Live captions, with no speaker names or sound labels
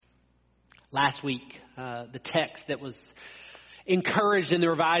Last week, the text that was encouraged in the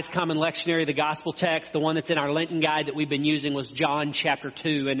Revised Common Lectionary, the gospel text, the one that's in our Lenten guide that we've been using, was John chapter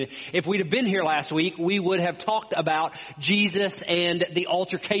 2. And if we'd have been here last week, we would have talked about Jesus and the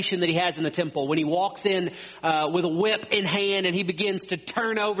altercation that he has in the temple. When he walks in with a whip in hand and he begins to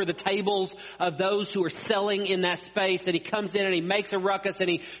turn over the tables of those who are selling in that space. And he comes in and he makes a ruckus and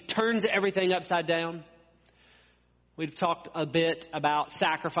he turns everything upside down. We've talked a bit about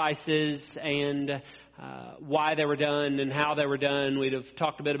sacrifices and why they were done and how they were done. We'd have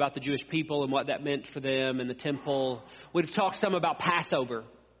talked a bit about the Jewish people and what that meant for them and the temple. We'd have talked some about Passover,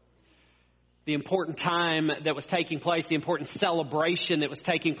 the important time that was taking place, the important celebration that was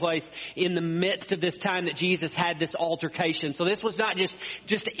taking place in the midst of this time that Jesus had this altercation. So this was not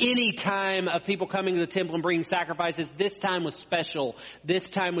just any time of people coming to the temple and bringing sacrifices. This time was special. This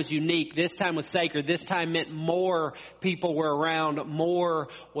time was unique. This time was sacred. This time meant more people were around. More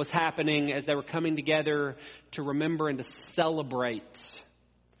was happening as they were coming together to remember and to celebrate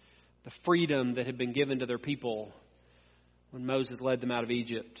the freedom that had been given to their people when Moses led them out of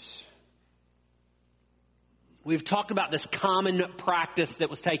Egypt. We've talked about this common practice that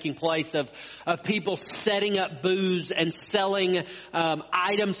was taking place of people setting up booths and selling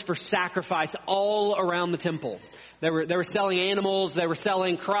items for sacrifice all around the temple. They were selling animals, they were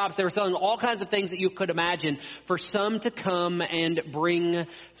selling crops, they were selling all kinds of things that you could imagine for some to come and bring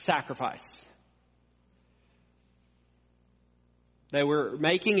sacrifice. They were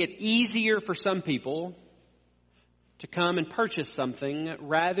making it easier for some people to come and purchase something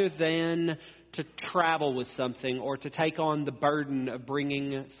rather than to travel with something or to take on the burden of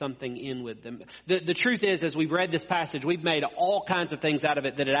bringing something in with them. The truth is, as we've read this passage, we've made all kinds of things out of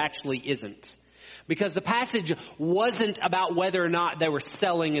it that it actually isn't. Because the passage wasn't about whether or not they were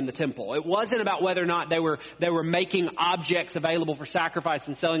selling in the temple. It wasn't about whether or not they were making objects available for sacrifice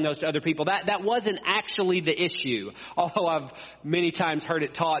and selling those to other people. That wasn't actually the issue. Although I've many times heard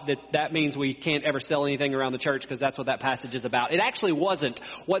it taught that means we can't ever sell anything around the church because that's what that passage is about. It actually wasn't.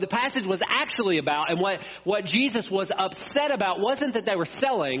 What the passage was actually about and what Jesus was upset about wasn't that they were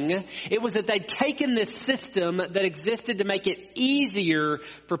selling. It was that they'd taken this system that existed to make it easier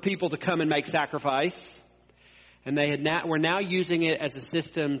for people to come and make sacrifice. And they were now using it as a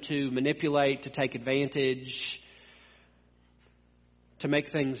system to manipulate, to take advantage, to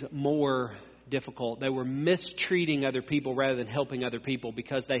make things more difficult. They were mistreating other people rather than helping other people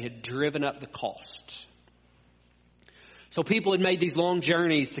because they had driven up the cost. So people had made these long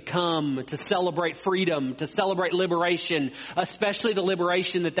journeys to come, to celebrate freedom, to celebrate liberation, especially the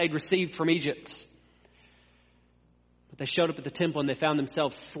liberation that they'd received from Egypt. They showed up at the temple and they found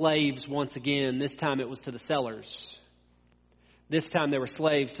themselves slaves once again. This time it was to the sellers. This time they were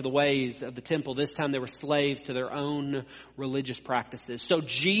slaves to the ways of the temple. This time they were slaves to their own religious practices. So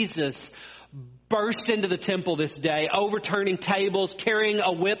Jesus burst into the temple this day, overturning tables, carrying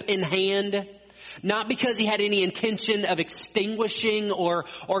a whip in hand. Not because he had any intention of extinguishing or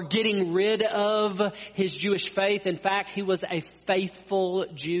getting rid of his Jewish faith. In fact, he was a faithful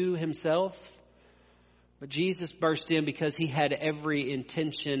Jew himself. But Jesus burst in because he had every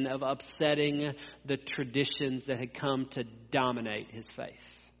intention of upsetting the traditions that had come to dominate his faith.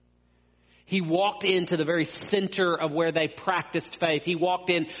 He walked into the very center of where they practiced faith. He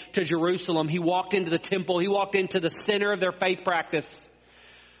walked into Jerusalem. He walked into the temple. He walked into the center of their faith practice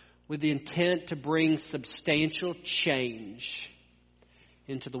with the intent to bring substantial change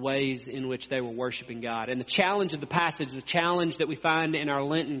into the ways in which they were worshiping God. And the challenge of the passage, the challenge that we find in our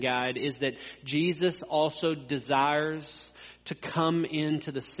Lenten guide is that Jesus also desires to come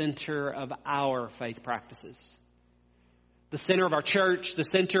into the center of our faith practices. The center of our church, the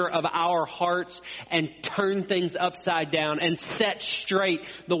center of our hearts, and turn things upside down and set straight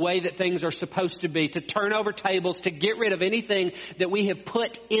the way that things are supposed to be, to turn over tables, to get rid of anything that we have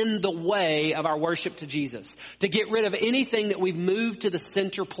put in the way of our worship to Jesus, to get rid of anything that we've moved to the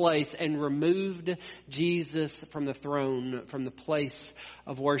center place and removed Jesus from the throne, from the place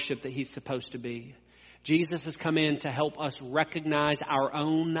of worship that he's supposed to be. Jesus has come in to help us recognize our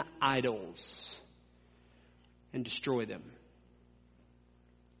own idols and destroy them.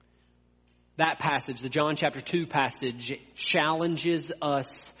 That passage, the John chapter 2 passage, challenges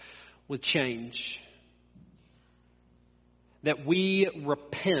us with change. That we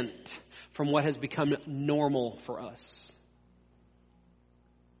repent from what has become normal for us.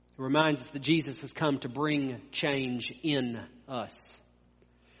 It reminds us that Jesus has come to bring change in us.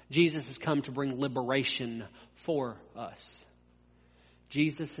 Jesus has come to bring liberation for us.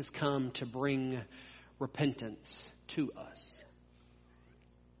 Jesus has come to bring repentance to us.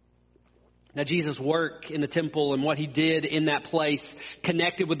 Now, Jesus' work in the temple and what he did in that place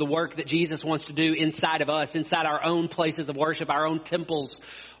connected with the work that Jesus wants to do inside of us, inside our own places of worship, our own temples,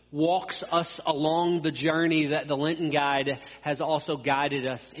 walks us along the journey that the Lenten Guide has also guided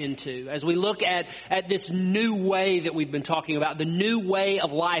us into. As we look at this new way that we've been talking about, the new way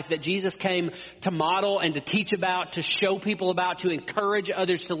of life that Jesus came to model and to teach about, to show people about, to encourage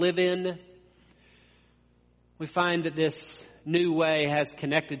others to live in, we find that this new way has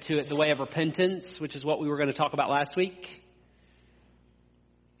connected to it the way of repentance, which is what we were going to talk about last week.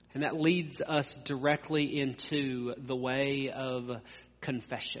 And that leads us directly into the way of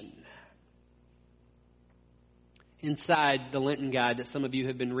confession. Inside the Lenten Guide that some of you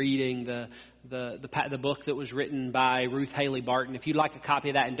have been reading, the book that was written by Ruth Haley Barton. If you'd like a copy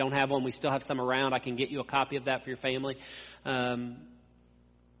of that and don't have one, we still have some around. I can get you a copy of that for your family. But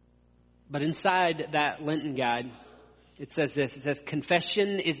inside that Lenten Guide, it says this. It says,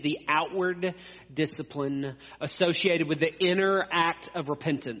 confession is the outward discipline associated with the inner act of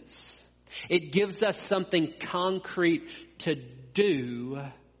repentance. It gives us something concrete to do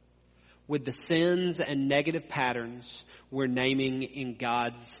with the sins and negative patterns we're naming in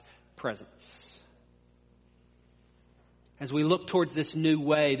God's presence. As we look towards this new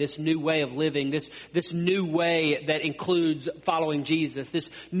way of living, this new way that includes following Jesus, this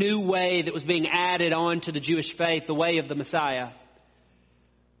new way that was being added on to the Jewish faith, the way of the Messiah,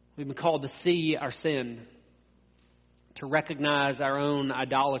 we've been called to see our sin, to recognize our own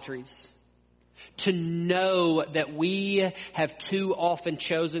idolatries, to know that we have too often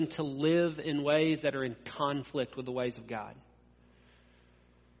chosen to live in ways that are in conflict with the ways of God.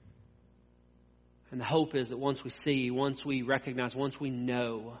 And the hope is that once we see, once we recognize, once we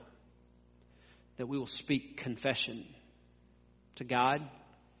know, that we will speak confession to God,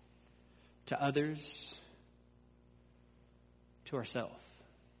 to others, to ourselves.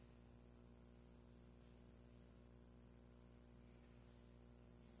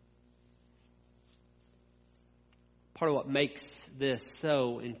 Part of what makes this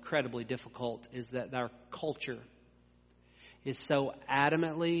so incredibly difficult is that our culture is so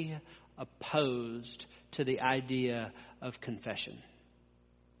adamantly opposed to the idea of confession.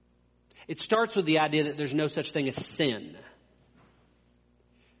 It starts with the idea that there's no such thing as sin.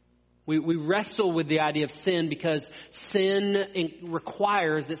 We wrestle with the idea of sin because sin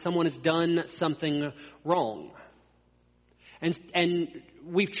requires that someone has done something wrong. And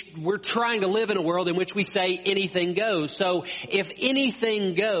we're trying to live in a world in which we say anything goes. So if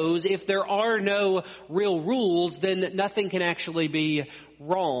anything goes, if there are no real rules, then nothing can actually be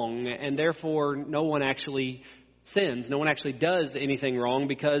wrong. And therefore, no one actually sins. No one actually does anything wrong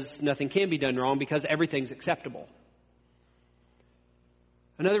because nothing can be done wrong because everything's acceptable.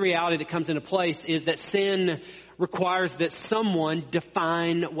 Another reality that comes into place is that sin requires that someone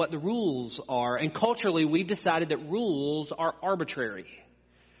define what the rules are. And culturally, we've decided that rules are arbitrary.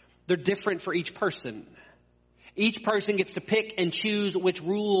 They're different for each person. Each person gets to pick and choose which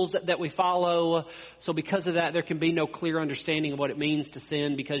rules that we follow. So because of that, there can be no clear understanding of what it means to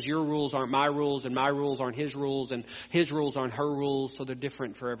sin because your rules aren't my rules and my rules aren't his rules and his rules aren't her rules. So they're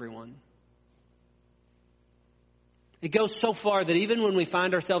different for everyone. It goes so far that even when we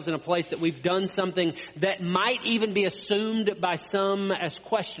find ourselves in a place that we've done something that might even be assumed by some as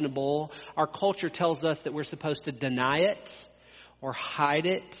questionable, our culture tells us that we're supposed to deny it or hide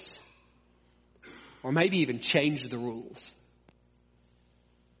it or maybe even change the rules.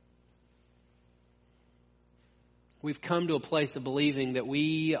 We've come to a place of believing that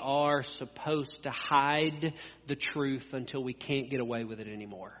we are supposed to hide the truth until we can't get away with it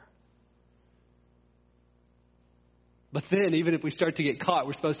anymore. But then, even if we start to get caught,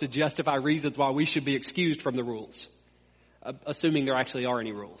 we're supposed to justify reasons why we should be excused from the rules, assuming there actually are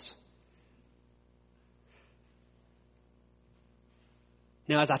any rules.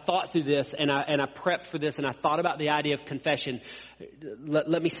 Now, as I thought through this and I prepped for this and I thought about the idea of confession,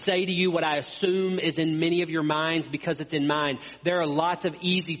 let me say to you what I assume is in many of your minds because it's in mine. There are lots of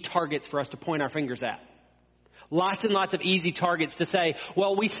easy targets for us to point our fingers at. Lots and lots of easy targets to say,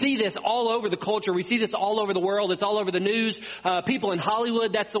 well, we see this all over the culture. We see this all over the world. It's all over the news. People in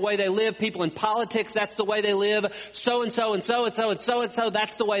Hollywood, that's the way they live. People in politics, that's the way they live. So and so and so and so and so and so,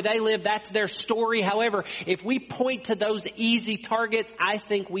 that's the way they live. That's their story. However, if we point to those easy targets, I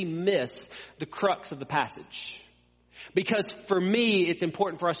think we miss the crux of the passage. Because for me, it's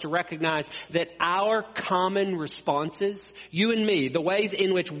important for us to recognize that our common responses, you and me, the ways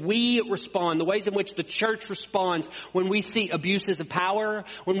in which we respond, the ways in which the church responds when we see abuses of power,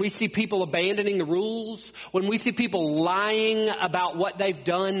 when we see people abandoning the rules, when we see people lying about what they've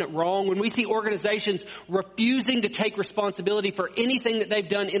done wrong, when we see organizations refusing to take responsibility for anything that they've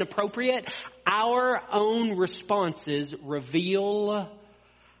done inappropriate, our own responses reveal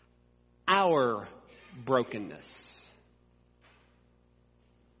our brokenness.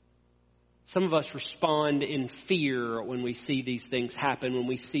 Some of us respond in fear when we see these things happen, when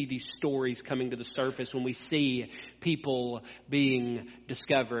we see these stories coming to the surface, when we see people being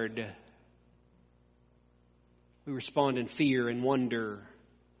discovered. We respond in fear and wonder,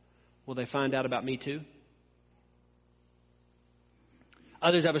 will they find out about me too?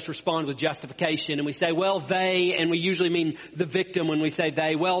 Others of us respond with justification and we say, well, they, and we usually mean the victim when we say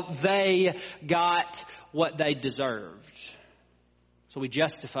they, well, they got what they deserved. So we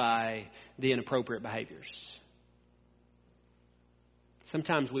justify the inappropriate behaviors.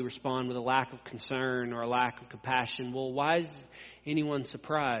 Sometimes we respond with a lack of concern or a lack of compassion. Well, why is anyone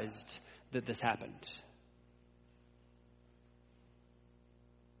surprised that this happened?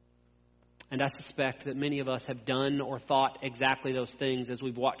 And I suspect that many of us have done or thought exactly those things as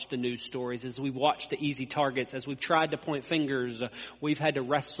we've watched the news stories, as we've watched the easy targets, as we've tried to point fingers. We've had to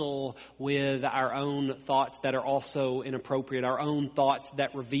wrestle with our own thoughts that are also inappropriate, our own thoughts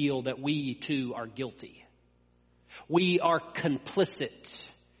that reveal that we too are guilty. We are complicit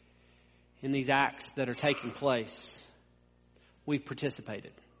in these acts that are taking place. We've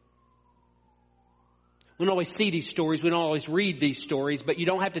participated. We don't always see these stories. We don't always read these stories, but you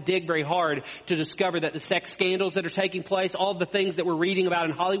don't have to dig very hard to discover that the sex scandals that are taking place, all the things that we're reading about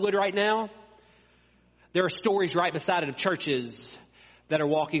in Hollywood right now, there are stories right beside it of churches that are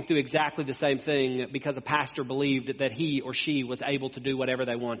walking through exactly the same thing because a pastor believed that he or she was able to do whatever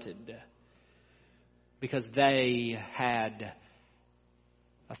they wanted because they had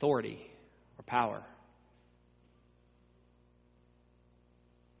authority or power.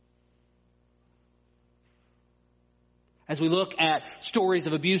 As we look at stories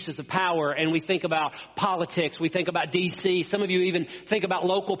of abuses of power and we think about politics, we think about D.C., some of you even think about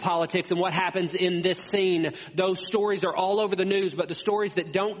local politics and what happens in this scene. Those stories are all over the news, but the stories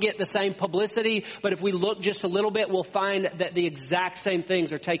that don't get the same publicity, but if we look just a little bit, we'll find that the exact same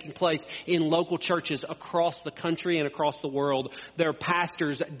things are taking place in local churches across the country and across the world. There are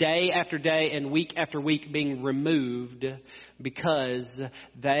pastors day after day and week after week being removed because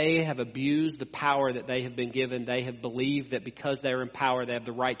they have abused the power that they have been given. They have believed that because they're in power, they have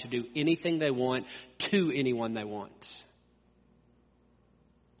the right to do anything they want to anyone they want.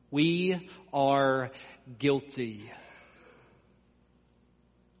 We are guilty.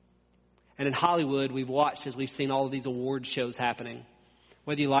 And in Hollywood, we've watched as we've seen all of these award shows happening.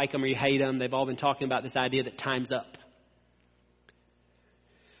 Whether you like them or you hate them, they've all been talking about this idea that time's up.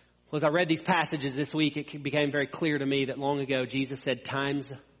 Well, as I read these passages this week, it became very clear to me that long ago Jesus said, time's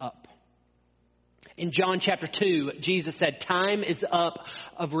up. In John chapter 2, Jesus said, time is up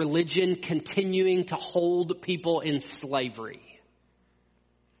of religion continuing to hold people in slavery.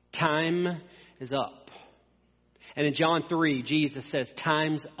 Time is up. And in John 3, Jesus says,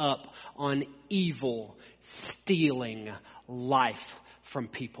 time's up on evil stealing life from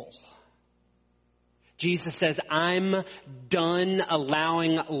people. Jesus says, I'm done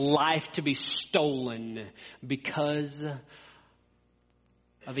allowing life to be stolen because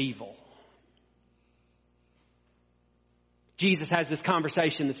of evil. Jesus has this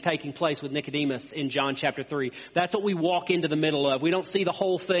conversation that's taking place with Nicodemus in John chapter 3. That's what we walk into the middle of. We don't see the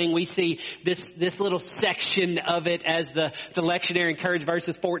whole thing. We see this little section of it as the lectionary encouraged,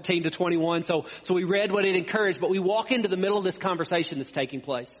 verses 14 to 21. So we read what it encouraged, but we walk into the middle of this conversation that's taking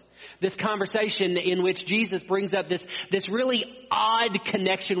place. This conversation in which Jesus brings up this really odd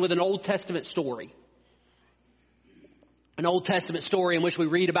connection with an Old Testament story. An Old Testament story in which we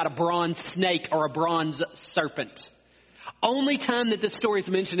read about a bronze snake or a bronze serpent. Only time that this story is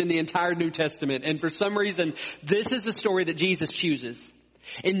mentioned in the entire New Testament. And for some reason, this is the story that Jesus chooses.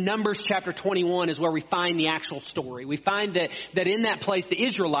 In Numbers chapter 21 is where we find the actual story. We find that in that place, the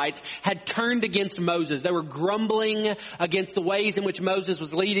Israelites had turned against Moses. They were grumbling against the ways in which Moses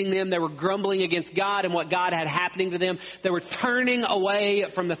was leading them. They were grumbling against God and what God had happening to them. They were turning away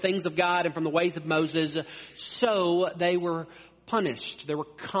from the things of God and from the ways of Moses. So they were punished. There were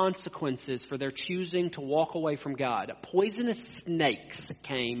consequences for their choosing to walk away from God. Poisonous snakes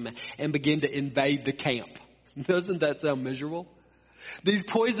came and began to invade the camp. Doesn't that sound miserable? These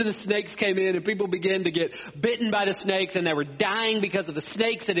poisonous snakes came in and people began to get bitten by the snakes, and they were dying because of the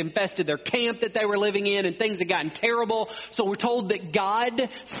snakes that infested their camp that they were living in, and things had gotten terrible. So we're told that God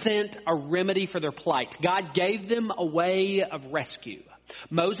sent a remedy for their plight. God gave them a way of rescue.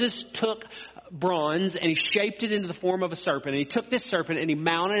 Moses took bronze and he shaped it into the form of a serpent, and he took this serpent and he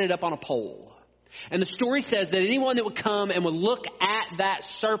mounted it up on a pole. And the story says that anyone that would come and would look at that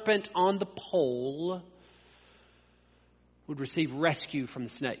serpent on the pole would receive rescue from the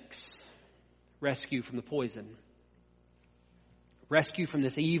snakes, rescue from the poison, rescue from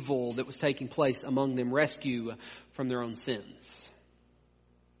this evil that was taking place among them, rescue from their own sins.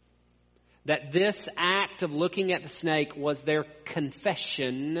 That this act of looking at the snake was their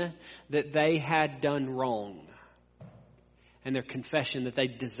confession that they had done wrong, and their confession that they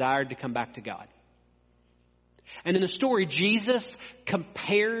desired to come back to God. And in the story, Jesus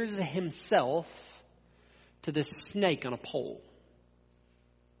compares himself to this snake on a pole.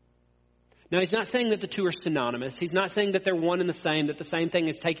 Now, he's not saying that the two are synonymous. He's not saying that they're one and the same, that the same thing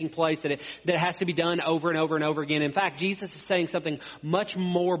is taking place, that it has to be done over and over and over again. In fact, Jesus is saying something much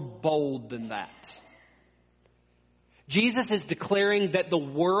more bold than that. Jesus is declaring that the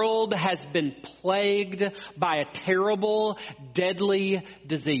world has been plagued by a terrible, deadly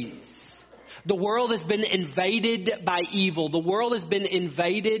disease. The world has been invaded by evil. The world has been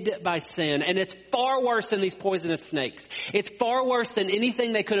invaded by sin. And it's far worse than these poisonous snakes. It's far worse than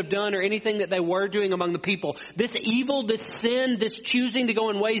anything they could have done or anything that they were doing among the people. This evil, this sin, this choosing to go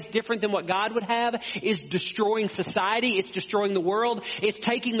in ways different than what God would have is destroying society. It's destroying the world. It's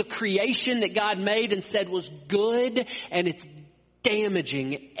taking the creation that God made and said was good, and it's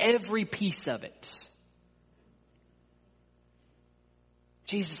damaging every piece of it.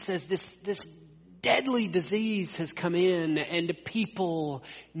 Jesus says this deadly disease has come in, and people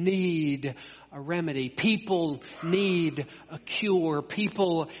need a remedy. People need a cure.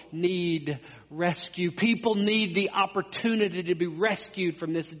 People need rescue. People need the opportunity to be rescued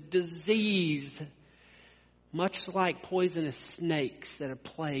from this disease, much like poisonous snakes that have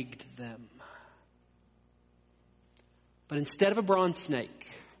plagued them. But instead of a bronze snake,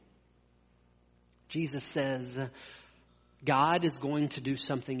 Jesus says, God is going to do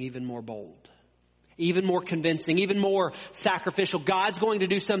something even more bold, even more convincing, even more sacrificial. God's going to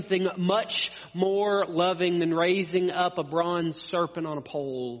do something much more loving than raising up a bronze serpent on a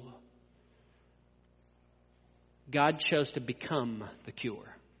pole. God chose to become the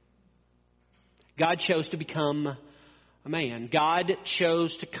cure. God chose to become a man. God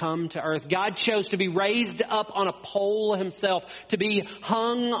chose to come to earth. God chose to be raised up on a pole himself, to be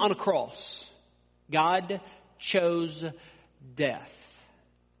hung on a cross. God chose death.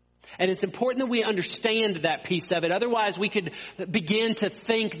 And it's important that we understand that piece of it. Otherwise, we could begin to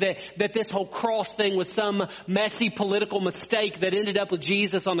think that this whole cross thing was some messy political mistake that ended up with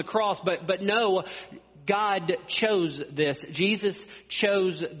Jesus on the cross. But no, God chose this. Jesus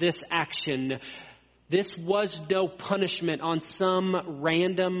chose this action. This was no punishment on some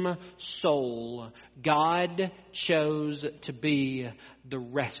random soul. God chose to be the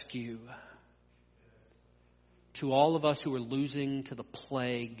rescue to all of us who are losing to the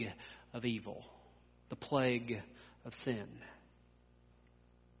plague of evil, the plague of sin.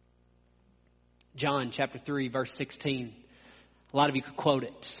 John chapter 3, verse 16. A lot of you could quote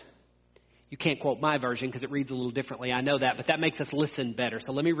it. You can't quote my version because it reads a little differently. I know that, but that makes us listen better.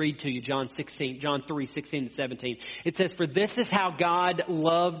 So let me read to you John 3, 16 to 17. It says, "For this is how God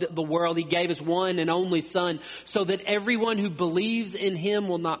loved the world. He gave his one and only Son, so that everyone who believes in him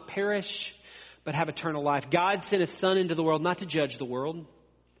will not perish, but have eternal life. God sent his Son into the world not to judge the world,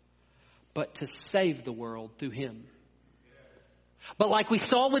 but to save the world through him." But like we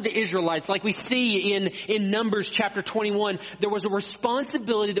saw with the Israelites, like we see in Numbers chapter 21, there was a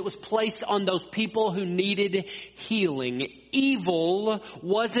responsibility that was placed on those people who needed healing. Evil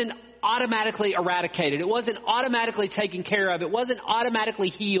wasn't automatically eradicated. It wasn't automatically taken care of. It wasn't automatically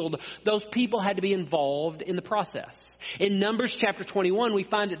healed. Those people had to be involved in the process. In Numbers chapter 21, we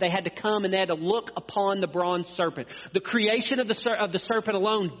find that they had to come and they had to look upon the bronze serpent. The creation of the serpent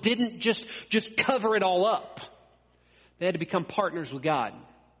alone didn't just cover it all up. They had to become partners with God.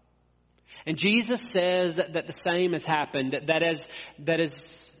 And Jesus says that the same has happened. That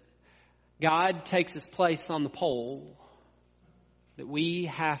as God takes his place on the pole, that we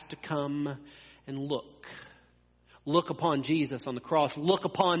have to come and look upon Jesus on the cross. Look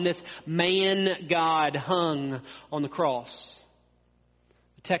upon this man God hung on the cross.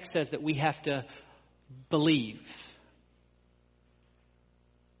 The text says that we have to believe.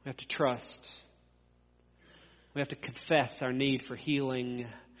 We have to trust. We have to confess our need for healing.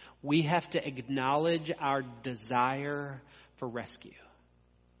 We have to acknowledge our desire for rescue.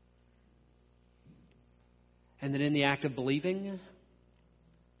 And that in the act of believing,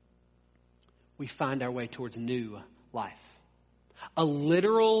 we find our way towards new life. A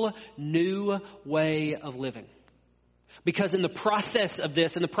literal new way of living. Because in the process of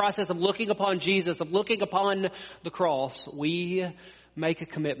this, in the process of looking upon Jesus, of looking upon the cross, we make a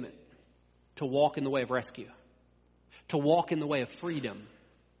commitment to walk in the way of rescue, to walk in the way of freedom,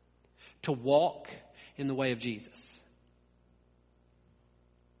 to walk in the way of Jesus.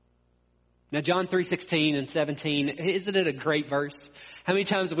 Now, John 3:16 and 17, isn't it a great verse? How many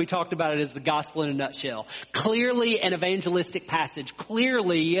times have we talked about it as the gospel in a nutshell? Clearly an evangelistic passage.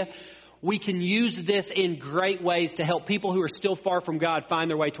 Clearly, we can use this in great ways to help people who are still far from God find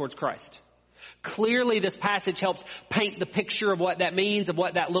their way towards Christ. Clearly, this passage helps paint the picture of what that means, of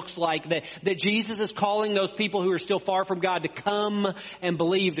what that looks like, that Jesus is calling those people who are still far from God to come and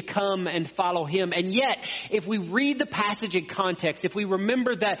believe, to come and follow Him. And yet, if we read the passage in context, if we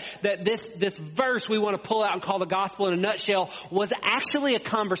remember that this verse we want to pull out and call the gospel in a nutshell was actually a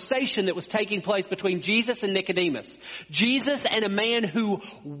conversation that was taking place between Jesus and Nicodemus. Jesus and a man who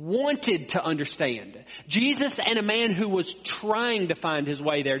wanted to understand. Jesus and a man who was trying to find his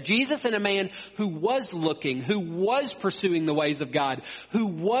way there. Jesus and a man who was looking, who was pursuing the ways of God, who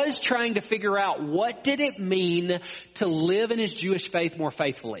was trying to figure out what did it mean to live in his Jewish faith more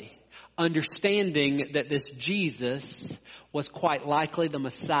faithfully, understanding that this Jesus was quite likely the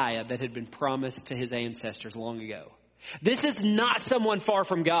Messiah that had been promised to his ancestors long ago. This is not someone far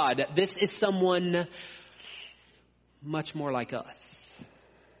from God. This is someone much more like us.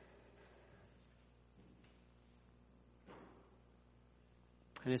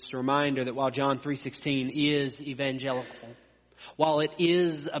 And it's a reminder that while John 3:16 is evangelical, while it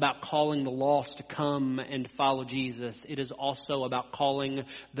is about calling the lost to come and follow Jesus, it is also about calling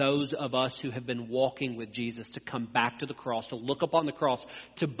those of us who have been walking with Jesus to come back to the cross, to look upon the cross,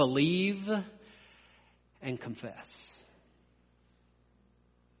 to believe and confess.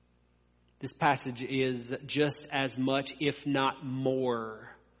 This passage is just as much, if not more,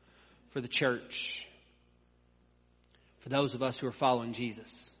 for the church, for those of us who are following Jesus.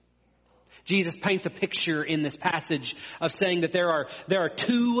 Jesus paints a picture in this passage of saying that there are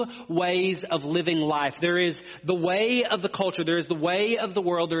two ways of living life. There is the way of the culture. There is the way of the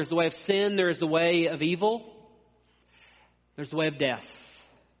world. There is the way of sin. There is the way of evil. There's the way of death.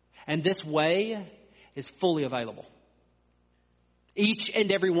 And this way is fully available. Each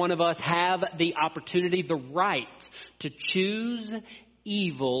and every one of us have the opportunity, the right to choose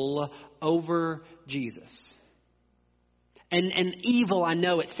evil over Jesus. And evil, I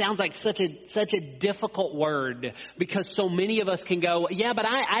know, it sounds like such a difficult word because so many of us can go, yeah, but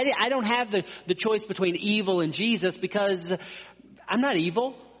I don't have the choice between evil and Jesus because I'm not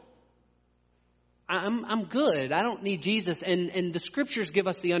evil. I'm good. I don't need Jesus. And the scriptures give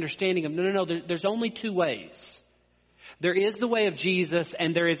us the understanding of no, there's only two ways. There is the way of Jesus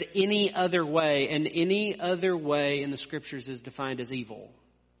and there is any other way. And any other way in the scriptures is defined as evil.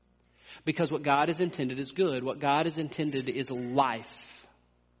 Because what God has intended is good. What God has intended is life.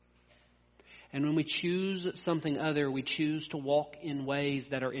 And when we choose something other, we choose to walk in ways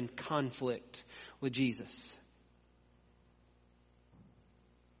that are in conflict with Jesus.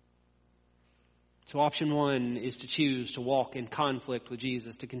 So option one is to choose to walk in conflict with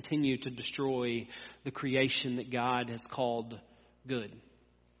Jesus, to continue to destroy the creation that God has called good.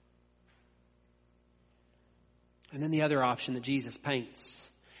 And then the other option that Jesus paints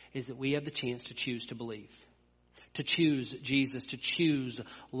is that we have the chance to choose to believe, to choose Jesus, to choose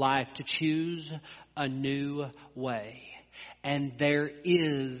life, to choose a new way. And there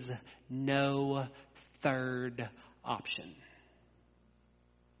is no third option.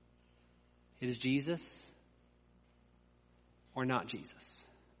 It is Jesus or not Jesus.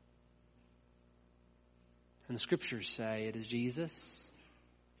 And the scriptures say it is Jesus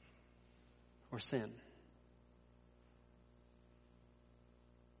or sin.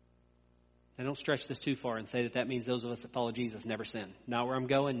 Now, don't stretch this too far and say that means those of us that follow Jesus never sin. Not where I'm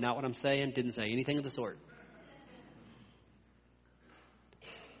going, not what I'm saying, didn't say anything of the sort.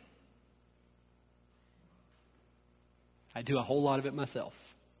 I do a whole lot of it myself.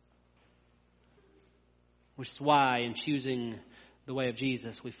 Which is why in choosing the way of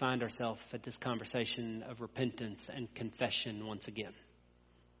Jesus, we find ourselves at this conversation of repentance and confession once again.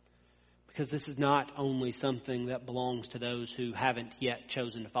 Because this is not only something that belongs to those who haven't yet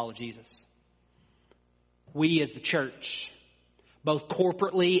chosen to follow Jesus. We as the church both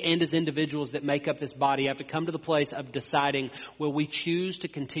corporately and as individuals that make up this body, have to come to the place of deciding, will we choose to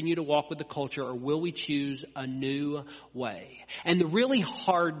continue to walk with the culture, or will we choose a new way? And the really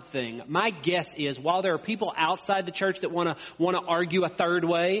hard thing, my guess is, while there are people outside the church that want to argue a third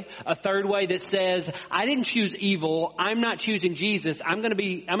way that says, I didn't choose evil, I'm not choosing Jesus, I'm going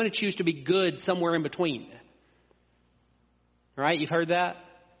to choose to be good somewhere in between. Right? You've heard that?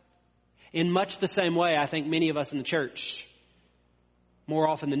 In much the same way, I think many of us in the church, more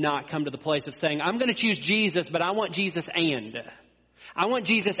often than not, come to the place of saying, I'm going to choose Jesus, but I want Jesus and. I want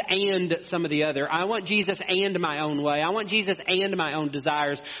Jesus and some of the other. I want Jesus and my own way. I want Jesus and my own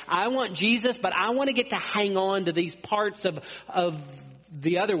desires. I want Jesus, but I want to get to hang on to these parts of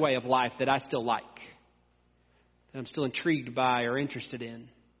the other way of life that I still like, that I'm still intrigued by or interested in.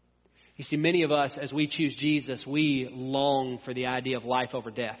 You see, many of us, as we choose Jesus, we long for the idea of life over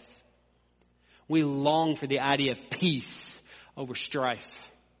death. We long for the idea of peace over strife.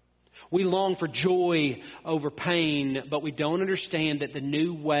 We long for joy over pain, but we don't understand that the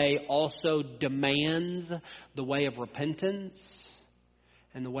new way also demands the way of repentance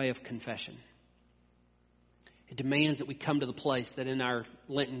and the way of confession. It demands that we come to the place that in our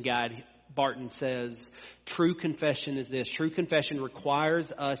Lenten guide, Barton says, true confession is this. True confession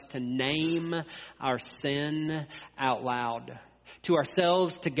requires us to name our sin out loud, to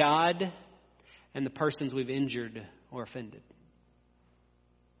ourselves, to God, and the persons we've injured or offended.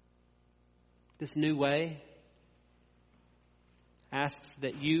 This new way asks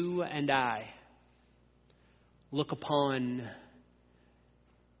that you and I look upon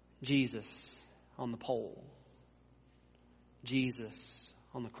Jesus on the pole, Jesus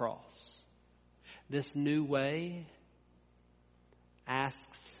on the cross. This new way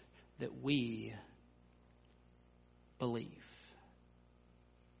asks that we believe.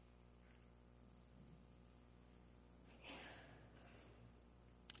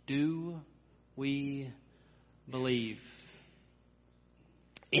 Do we believe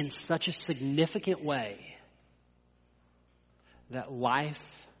in such a significant way that life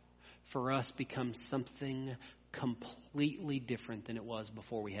for us becomes something completely different than it was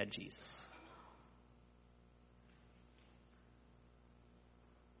before we had Jesus?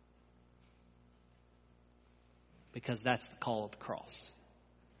 Because that's the call of the cross.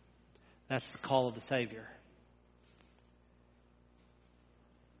 That's the call of the Savior.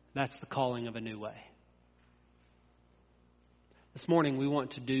 That's the calling of a new way. This morning we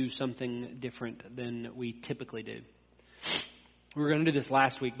want to do something different than we typically do. We were going to do this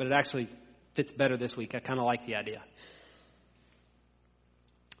last week, but it actually fits better this week. I kind of like the idea.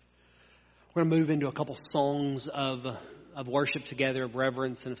 We're going to move into a couple songs of worship together, of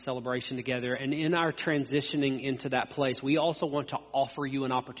reverence and of celebration together. And in our transitioning into that place, we also want to offer you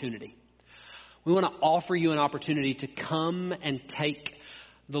an opportunity. We want to offer you an opportunity to come and take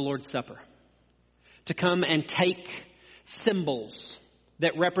the Lord's Supper, to come and take symbols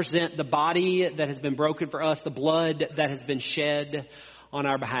that represent the body that has been broken for us, the blood that has been shed on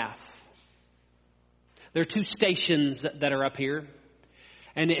our behalf. There are two stations that are up here,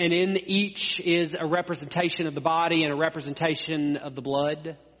 and in each is a representation of the body and a representation of the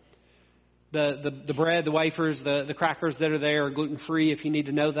blood. The bread, the wafers, the crackers that are there are gluten-free. If you need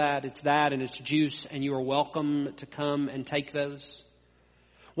to know that, it's that, and it's juice, and you are welcome to come and take those.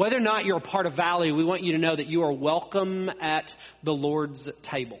 Whether or not you're a part of Valley, we want you to know that you are welcome at the Lord's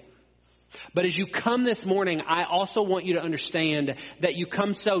table. But as you come this morning, I also want you to understand that you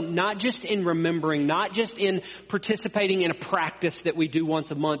come so not just in remembering, not just in participating in a practice that we do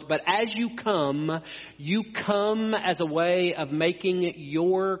once a month, but as you come as a way of making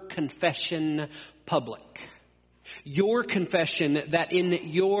your confession public. Your confession that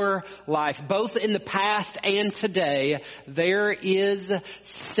in your life, both in the past and today, there is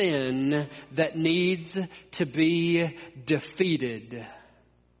sin that needs to be defeated.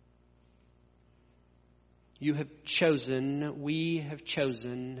 We have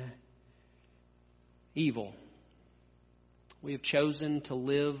chosen evil. We have chosen to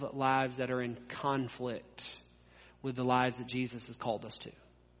live lives that are in conflict with the lives that Jesus has called us to.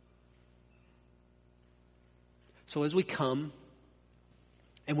 So as we come,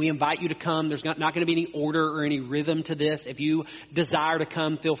 and we invite you to come, there's not going to be any order or any rhythm to this. If you desire to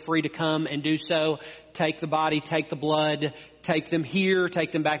come, feel free to come and do so. Take the body, take the blood, take them here,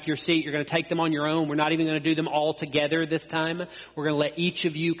 take them back to your seat. You're going to take them on your own. We're not even going to do them all together this time. We're going to let each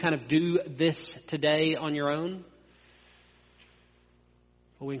of you kind of do this today on your own.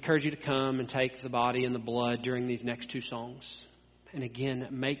 But we encourage you to come and take the body and the blood during these next two songs. And again,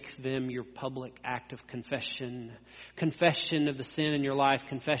 make them your public act of confession. Confession of the sin in your life.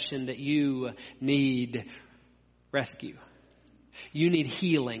 Confession that you need rescue. You need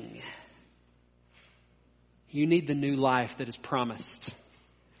healing. You need the new life that is promised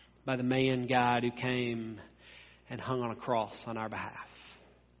by the man God who came and hung on a cross on our behalf.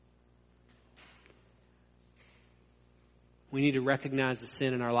 We need to recognize the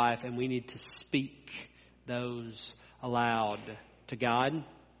sin in our life, and we need to speak those aloud to God,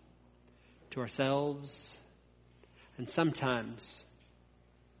 to ourselves, and sometimes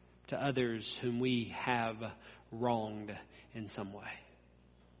to others whom we have wronged in some way.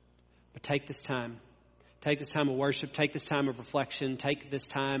 But take this time. Take this time of worship. Take this time of reflection. Take this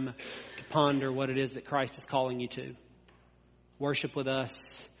time to ponder what it is that Christ is calling you to. Worship with us.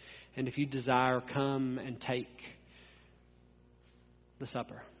 And if you desire, come and take the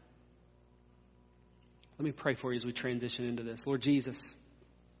supper. Let me pray for you as we transition into this. Lord Jesus,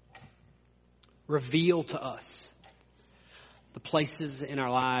 reveal to us the places in our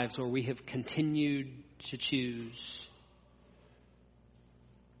lives where we have continued to choose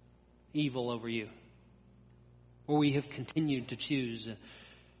evil over you. Where we have continued to choose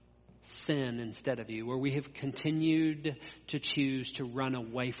sin instead of you. Where we have continued to choose to run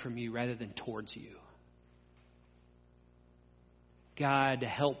away from you rather than towards you. God,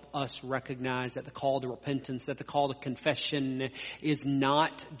 help us recognize that the call to repentance, that the call to confession is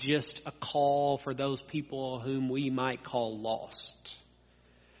not just a call for those people whom we might call lost,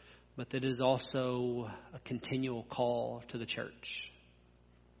 but that it is also a continual call to the church.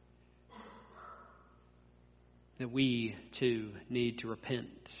 That we, too, need to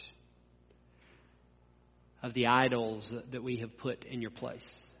repent of the idols that we have put in your place.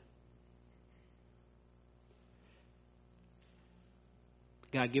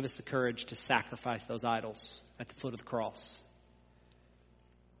 God, give us the courage to sacrifice those idols at the foot of the cross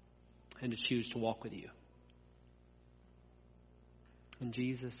and to choose to walk with you. In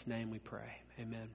Jesus' name we pray. Amen.